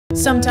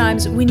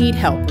Sometimes we need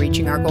help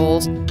reaching our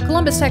goals.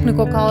 Columbus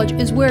Technical College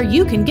is where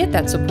you can get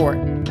that support.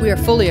 We are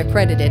fully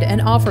accredited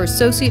and offer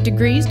associate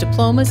degrees,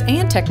 diplomas,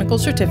 and technical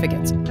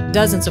certificates.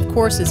 Dozens of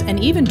courses and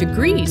even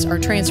degrees are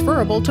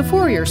transferable to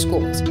four-year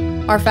schools.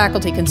 Our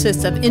faculty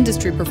consists of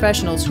industry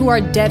professionals who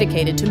are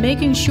dedicated to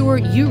making sure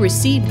you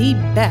receive the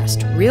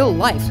best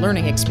real-life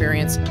learning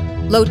experience.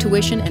 Low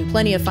tuition and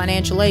plenty of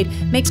financial aid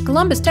makes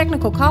Columbus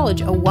Technical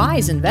College a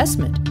wise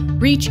investment.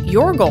 Reach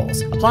your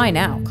goals. Apply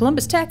now.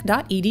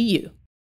 columbustech.edu.